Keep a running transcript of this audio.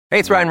Hey,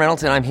 it's Ryan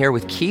Reynolds, and I'm here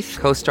with Keith,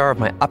 co-star of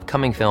my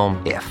upcoming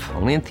film, If,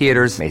 only in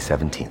theaters May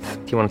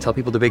 17th. Do you want to tell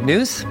people the big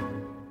news?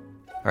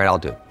 All right, I'll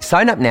do it.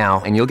 Sign up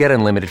now and you'll get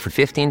unlimited for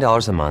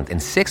 $15 a month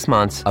and 6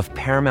 months of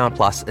Paramount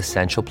Plus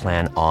Essential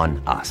Plan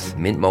on us.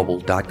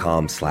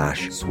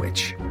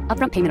 MintMobile.com/switch.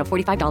 Upfront payment of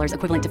 $45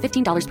 equivalent to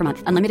 $15 per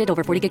month. Unlimited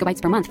over 40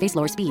 gigabytes per month. Face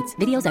lower speeds.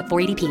 Videos at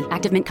 480p.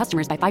 Active Mint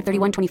customers by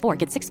 531.24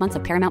 get 6 months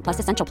of Paramount Plus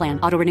Essential Plan.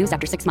 Auto renews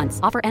after 6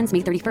 months. Offer ends May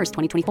 31st,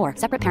 2024.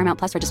 Separate Paramount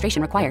Plus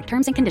registration required.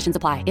 Terms and conditions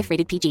apply if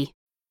rated PG.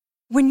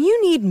 When you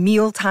need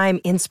mealtime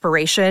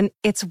inspiration,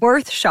 it's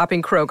worth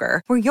shopping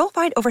Kroger, where you'll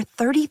find over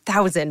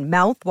 30,000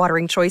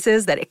 mouth-watering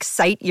choices that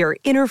excite your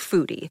inner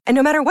foodie. And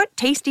no matter what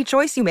tasty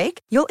choice you make,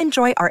 you'll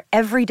enjoy our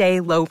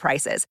everyday low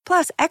prices,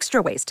 plus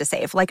extra ways to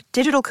save, like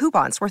digital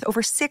coupons worth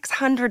over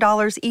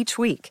 $600 each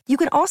week. You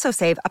can also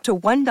save up to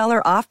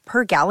 $1 off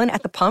per gallon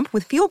at the pump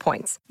with fuel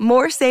points.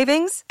 More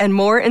savings and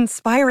more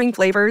inspiring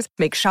flavors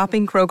make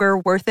shopping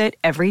Kroger worth it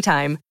every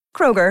time.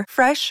 Kroger,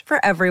 fresh for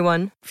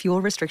everyone.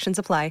 Fuel restrictions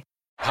apply.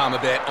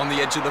 Palmerbet on the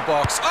edge of the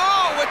box.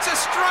 Oh, it's a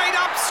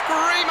straight-up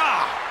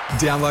screamer!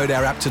 Download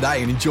our app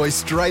today and enjoy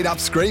straight-up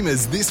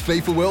screamers this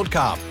FIFA World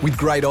Cup with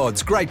great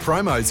odds, great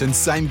promos and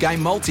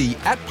same-game multi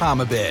at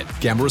Palmerbet.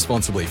 Gamble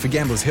responsibly. For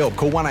Gamblers' Help,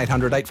 call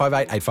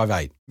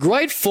 1-800-858-858.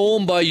 Great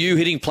form by you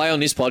hitting play on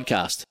this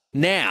podcast.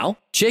 Now,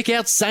 check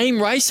out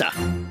Same Racer,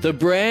 the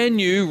brand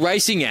new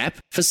racing app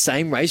for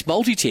same race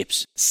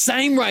multi-tips.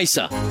 Same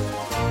Racer.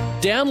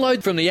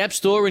 Download from the App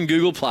Store and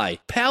Google Play.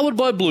 Powered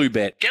by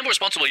Bluebet. Gamble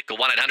responsibly. Call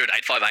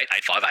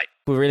 1-800-858-858.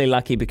 We're really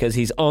lucky because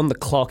he's on the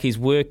clock, he's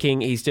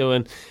working, he's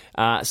doing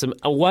some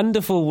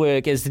wonderful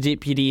work as the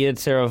Deputy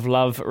Editor of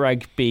Love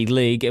Rugby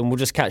League, and we'll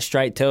just cut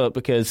straight to it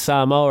because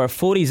Samoa are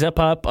 40 zip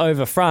up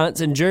over France.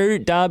 And Drew,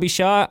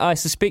 Derbyshire, I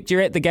suspect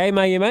you're at the game,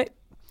 are you, mate?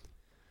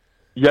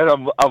 Yeah,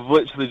 I've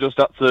literally just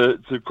had to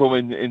come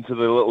into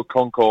the little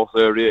concourse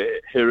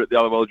area here at the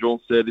Alan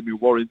Jones Stadium in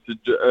Warrington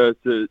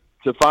to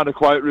find a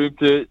quiet room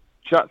to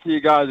chat to you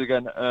guys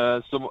again.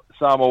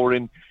 Samoa were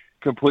in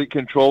complete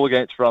control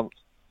against France.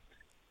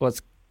 Well,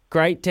 it's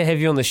great to have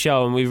you on the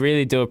show, and we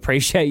really do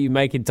appreciate you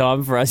making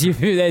time for us.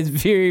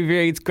 That's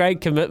it's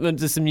great commitment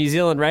to some New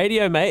Zealand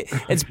radio, mate.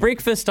 It's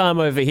breakfast time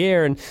over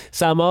here, and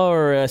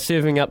Samoa are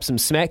serving up some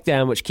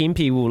Smackdown, which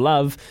Kempe will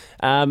love.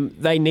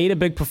 They need a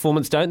big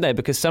performance, don't they?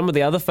 Because some of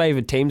the other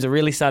favoured teams are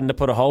really starting to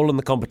put a hole in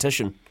the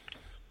competition.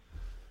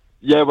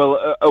 Yeah,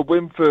 well, a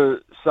win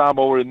for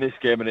Samoa in this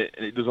game, and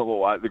it doesn't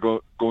look like they're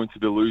going to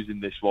be losing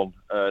this one.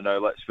 Now,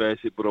 let's face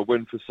it, but a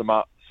win for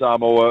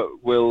Samoa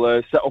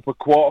will set up a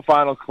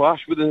quarter-final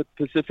clash with the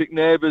Pacific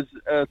neighbours,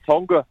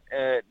 Tonga,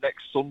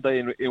 next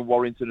Sunday in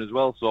Warrington as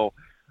well. So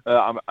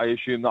I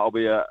assume that'll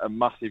be a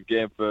massive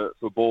game for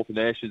both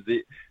nations.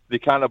 They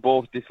kind of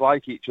both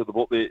dislike each other,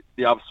 but they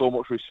have so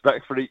much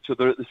respect for each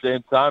other at the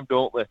same time,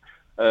 don't they?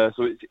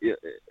 So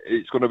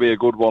it's going to be a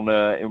good one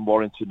in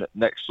Warrington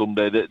next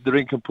Sunday. They're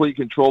in complete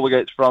control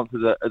against France,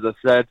 as I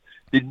said.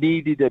 They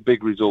needed a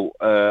big result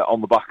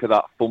on the back of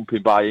that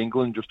thumping by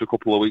England just a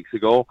couple of weeks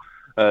ago.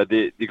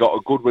 They got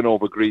a good win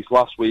over Greece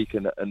last week,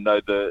 and now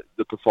they're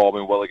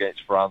performing well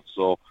against France.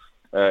 So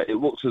it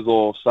looks as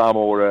though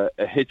Samoa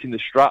are hitting the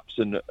straps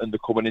and they're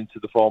coming into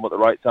the form at the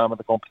right time of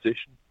the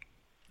competition.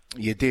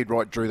 You're dead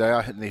right, Drew. They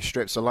are hitting their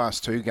straps. The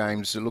last two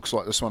games, it looks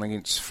like this one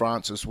against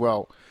France as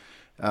well.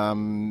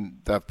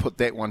 They've put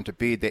that one to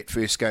bed, that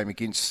first game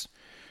against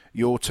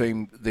your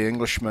team, the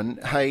Englishmen.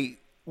 Hey,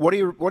 what do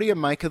you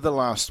make of the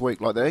last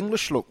week? Like, the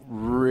English look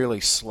really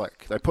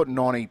slick. They put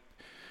 90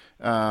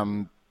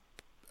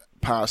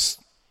 past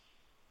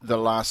the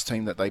last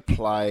team that they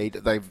played.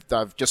 They've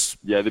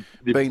just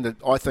been the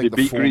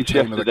form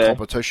team of the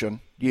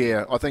competition.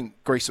 Yeah, I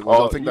think Greece it was.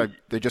 I think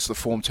they're just the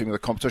form team of the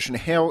competition.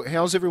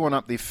 How's everyone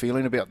up there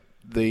feeling about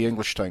the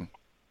English team?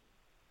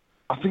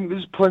 I think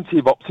there's plenty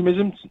of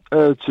optimism,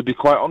 to be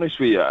quite honest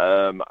with you.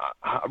 I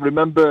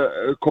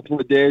remember a couple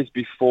of days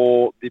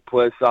before they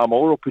played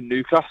Samoa up in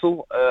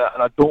Newcastle,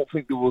 and I don't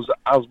think there was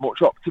as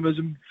much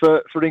optimism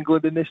for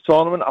England in this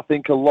tournament. I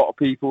think a lot of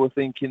people were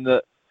thinking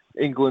that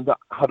England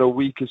had a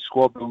weaker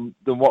squad than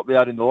what they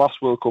had in the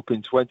last World Cup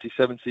in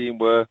 2017,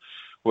 where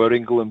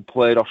England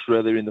played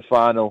Australia in the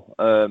final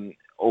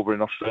over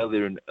in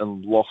Australia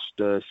and lost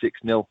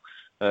 6-0.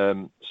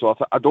 So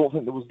I don't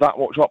think there was that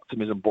much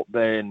optimism, but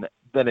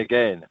then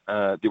again,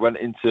 they went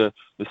into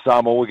the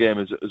Samoa game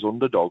as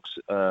underdogs.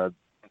 The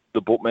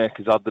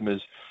bookmakers had them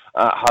as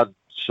had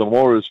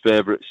Samoa as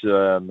favourites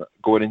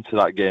going into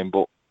that game,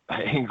 but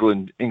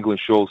England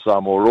showed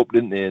Samoa up,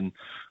 didn't they? And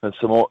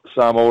Samoa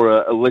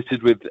are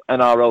littered with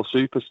NRL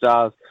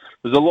superstars.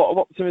 There's a lot of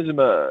optimism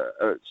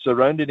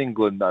surrounding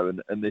England now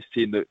and this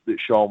team that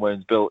Shaun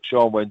Wane's built.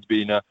 Shaun Wane's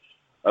been a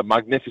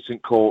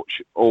magnificent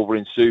coach over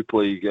in Super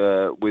League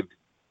with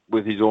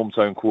his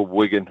hometown club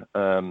Wigan.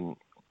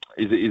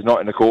 He's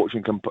not in a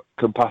coaching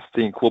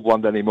capacity in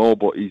clubland anymore,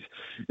 but he's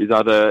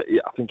had I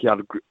think he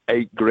had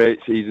 8 great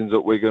seasons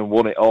at Wigan,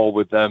 won it all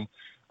with them.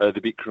 They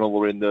beat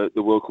Cronulla in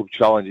the World Cup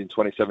Challenge in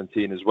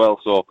 2017 as well.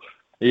 So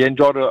he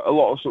enjoyed a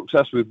lot of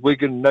success with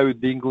Wigan. Now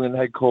the England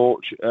head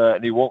coach,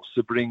 and he wants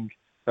to bring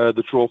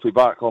the trophy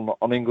back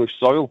on English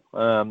soil.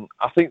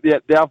 I think they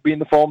have been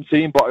the form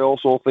team, but I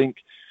also think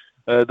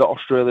that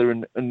Australia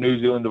and New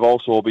Zealand have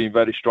also been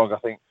very strong. I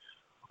think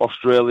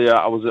Australia,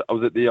 I was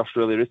at the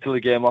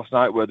Australia-Italy game last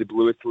night where they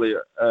blew Italy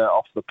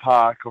off the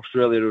park.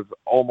 Australia have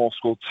almost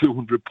scored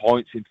 200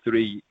 points in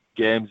 3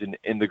 games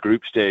in the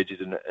group stages,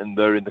 and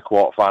they're in the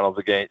quarterfinals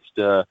against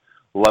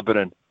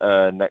Lebanon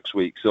next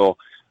week. So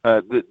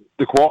the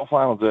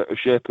quarterfinals are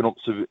shaping up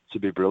to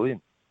be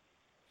brilliant.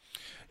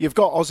 You've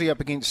got Aussie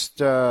up against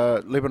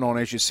Lebanon,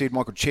 as you said.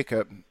 Michael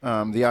Cheika,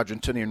 the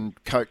Argentinian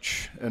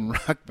coach in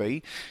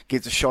rugby,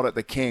 gets a shot at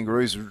the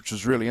Kangaroos, which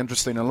is really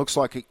interesting. And it looks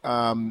like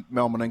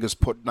Mal Meninga's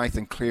put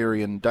Nathan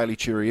Cleary and Daly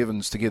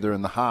Cherry-Evans together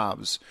in the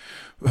halves.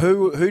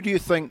 Who do you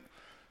think,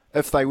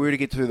 if they were to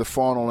get through the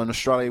final and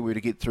Australia were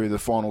to get through the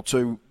final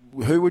too,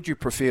 who would you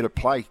prefer to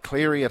play?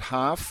 Cleary at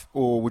half,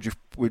 or would you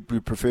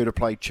prefer to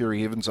play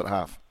Cherry-Evans at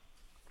half?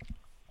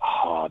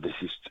 Oh, this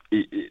is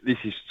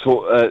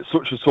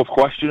such a tough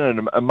question,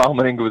 and Mal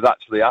Meninga was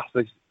actually asked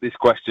this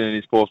question in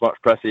his post-match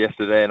presser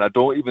yesterday, and I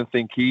don't even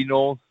think he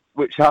knows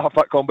which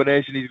half-back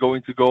combination he's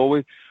going to go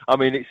with. I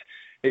mean,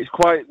 it's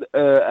quite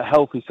a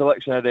healthy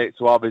selection headache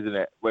to have, isn't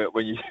it?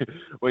 When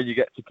you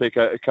get to pick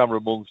out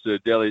Cameron Munster,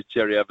 Daly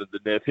Cherry-Evans,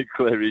 and Nathan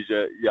Cleary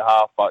as your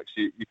half-backs,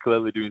 you're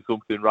clearly doing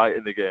something right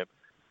in the game.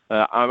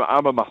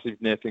 I'm a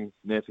massive Nathan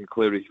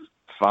Cleary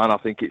fan. I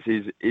think it's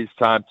his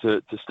time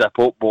to step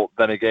up. But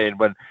then again,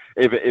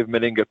 if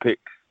Meninga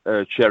picks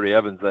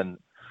Cherry-Evans, then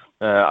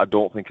I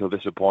don't think he'll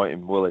disappoint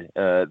him, will he?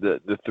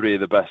 The 3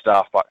 of the best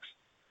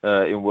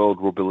halfbacks in World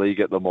Rugby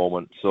League at the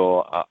moment.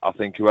 So I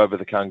think whoever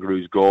the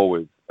Kangaroos go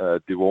with,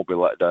 they won't be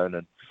let down.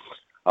 And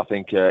I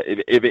think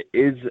if it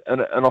is an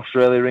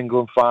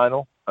Australia-England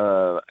final,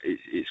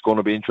 it's going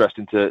to be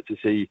interesting to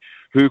see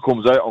who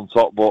comes out on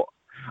top. But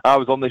I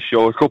was on this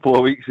show a couple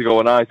of weeks ago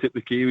and I tipped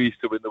the Kiwis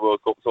to win the World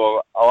Cup,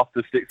 so I'll have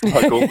to stick to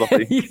my guns, I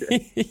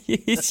think.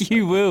 Yes,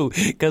 you will,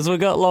 because we've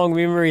got long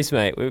memories,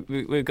 mate.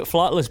 We've got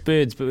flightless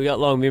birds, but we've got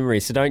long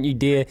memories, so don't you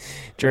dare,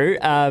 Drew.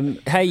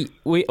 Hey,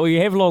 we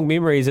have long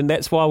memories, and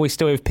that's why we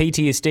still have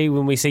PTSD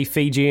when we see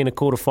Fiji in a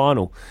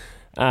quarterfinal.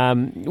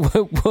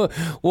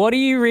 What do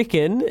you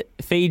reckon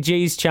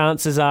Fiji's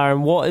chances are,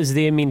 and what is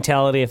their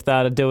mentality if they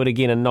are to do it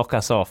again and knock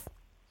us off?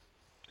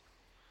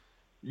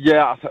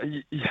 Yeah, I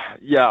think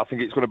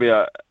it's going to be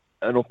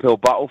an uphill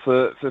battle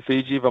for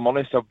Fiji, if I'm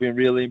honest. I've been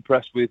really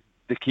impressed with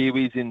the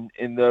Kiwis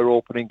in their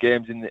opening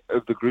games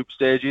of the group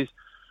stages.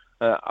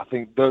 I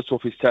think their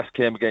toughest test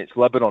came against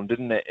Lebanon,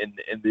 didn't it,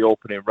 in the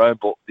opening round,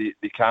 but they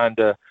kind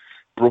of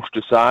brushed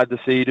aside the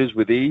Cedars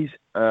with ease.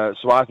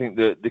 So I think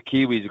the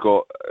Kiwis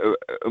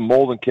are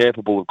more than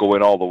capable of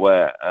going all the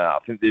way. I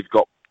think they've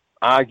got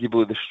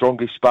arguably the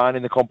strongest spine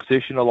in the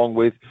competition, along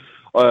with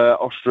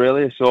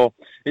Australia. So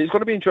it's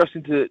going to be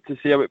interesting to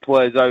see how it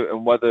plays out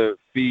and whether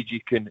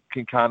Fiji can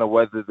kind of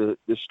weather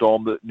the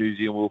storm that New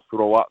Zealand will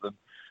throw at them.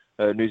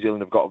 New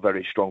Zealand have got a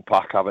very strong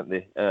pack, haven't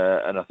they?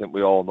 And I think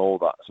we all know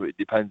that. So it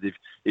depends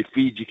if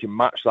Fiji can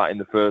match that in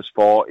the first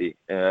 40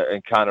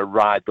 and kind of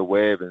ride the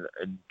wave and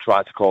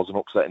try to cause an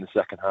upset in the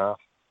second half.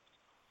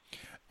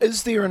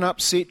 Is there an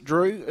upset,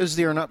 Drew? Is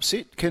there an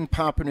upset? Can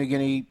Papua New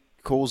Guinea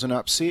cause an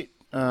upset?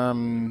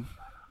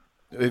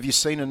 Have you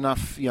seen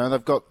enough? You know,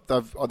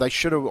 they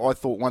should have, I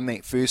thought, won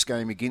that first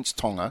game against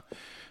Tonga,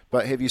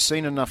 but have you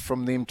seen enough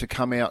from them to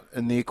come out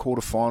in their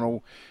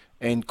quarterfinal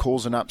and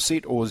cause an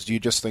upset, or do you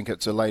just think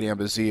it's a lay down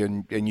busy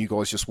and you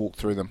guys just walk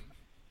through them?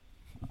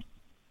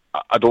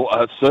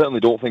 I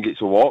certainly don't think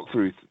it's a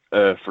walkthrough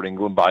for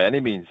England by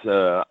any means.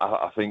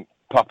 I think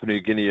Papua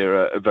New Guinea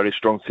are a very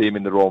strong team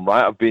in their own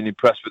right. I've been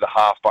impressed with the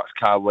halfbacks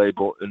Kyle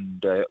Laybutt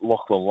and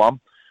Lachlan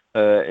Lamb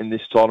in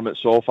this tournament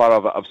so far.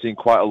 I've seen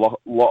quite a lot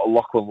of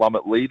Lachlan Lamb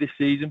at Lee this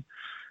season.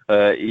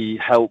 He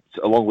helped,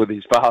 along with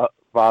his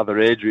father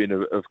Adrian,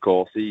 of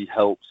course, he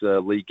helped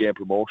Lee gain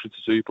promotion to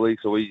Super League.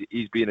 So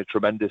he's been a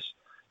tremendous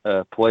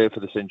player for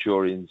the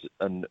Centurions,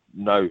 and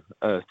now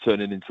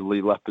turning into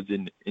Lee Leopards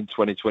in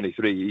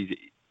 2023.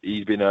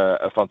 He's been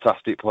a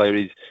fantastic player.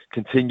 He's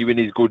continuing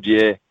his good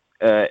year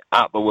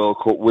at the World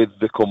Cup with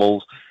the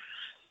Cummels.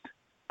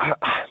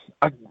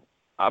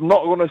 I'm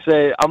not going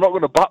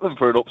to back them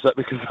for an upset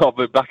because I'll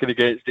be backing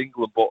against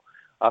England, but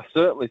I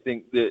certainly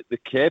think that they're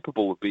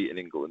capable of beating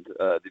England.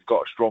 They've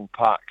got a strong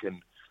pack,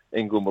 and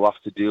England will have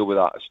to deal with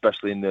that,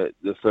 especially in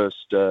the first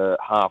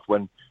half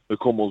when the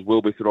Cummels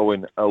will be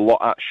throwing a lot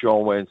at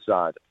Sean Wayne's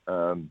side.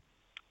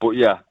 But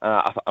yeah,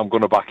 I'm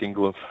going to back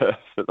England for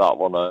that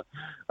one.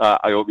 I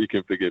hope you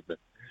can forgive me.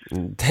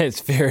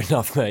 That's fair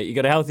enough, mate. You've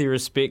got a healthy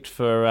respect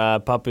for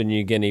Papua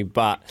New Guinea,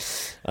 but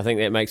I think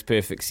that makes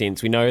perfect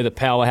sense. We know who the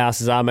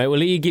powerhouses are, mate. We'll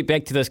let you get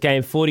back to this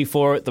game,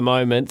 44 at the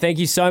moment. Thank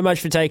you so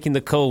much for taking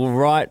the call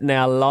right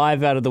now,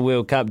 live out of the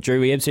World Cup, Drew.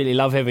 We absolutely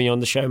love having you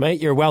on the show,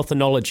 mate. You're a wealth of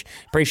knowledge.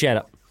 Appreciate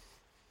it.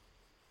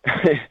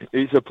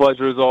 It's a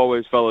pleasure as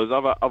always, fellas.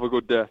 Have a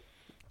good day.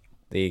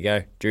 There you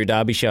go. Drew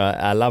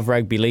Derbyshire. Love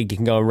Rugby League. You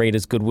can go and read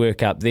his good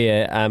work up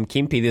there.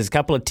 Kempy, there's a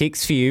couple of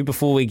texts for you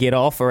before we get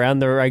off around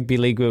the Rugby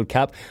League World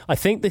Cup. I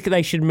think that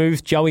they should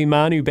move Joey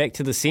Manu back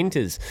to the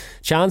centres.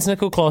 Chance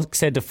Nickel-Clock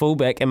said to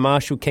fullback and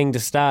Marshall King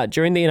to start.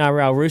 During the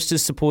NRL,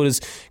 Roosters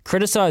supporters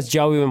criticised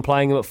Joey when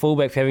playing him at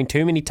fullback for having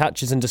too many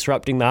touches and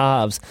disrupting the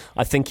halves.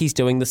 I think he's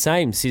doing the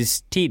same,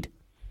 says Ted.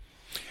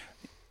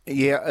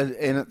 Yeah,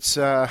 and it's,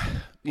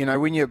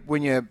 when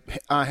you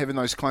are having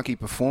those clunky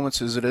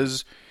performances, it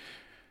is,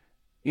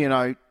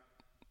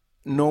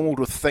 normal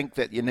to think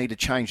that you need to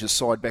change the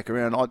side back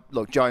around.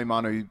 Joey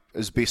Manu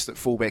is best at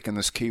fullback in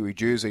this Kiwi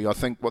jersey. I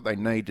think what they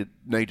need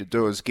to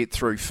do is get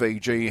through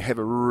Fiji, have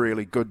a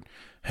really good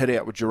hit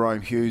out with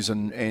Jerome Hughes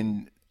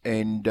and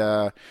Dylan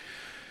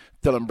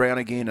Brown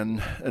again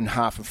in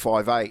half of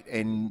 5'8",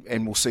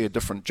 and we'll see a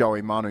different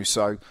Joey Manu.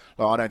 So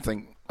I don't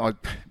think,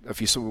 if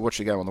you saw watch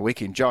the game on the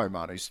weekend, Joey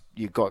Manu's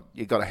you got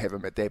to have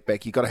him at that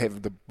back. You got to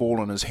have the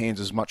ball in his hands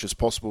as much as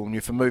possible, and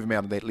if you move him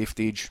out of that left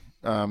edge,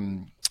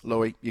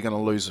 Louis, you're going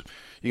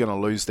to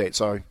lose that.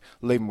 So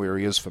leave him where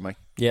he is for me.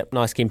 Yep,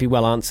 nice, Kempy,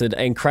 well answered.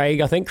 And Craig,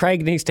 I think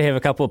Craig needs to have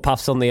a couple of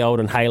puffs on the old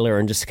inhaler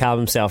and just calm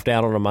himself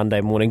down on a Monday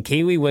morning.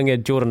 Kiwi winger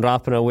Jordan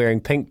Rapana wearing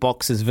pink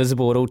boxes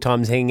visible at all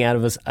times, hanging out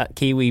of his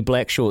Kiwi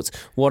black shorts.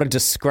 What a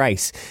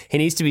disgrace. He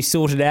needs to be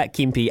sorted out,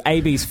 Kempy.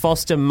 AB's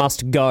Foster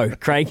must go.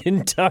 Craig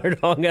in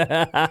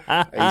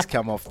Tauranga. He's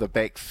come off the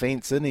back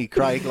fence, isn't he,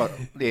 Craig?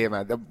 Yeah,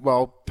 mate.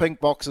 Well, pink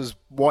boxes,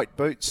 white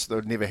boots, that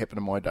would never happen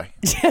in my day.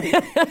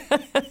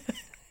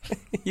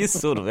 You're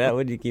sort of out,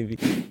 wouldn't you,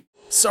 Kempy?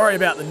 Sorry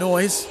about the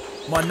noise.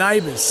 My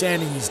neighbour's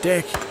sanding his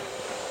deck.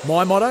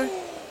 My motto?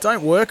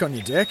 Don't work on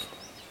your deck.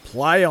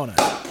 Play on it.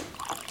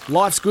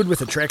 Life's good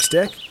with a Trex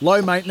deck.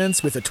 Low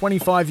maintenance with a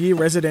 25-year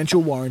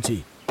residential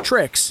warranty.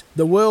 Trex,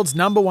 the world's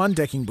 #1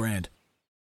 decking brand.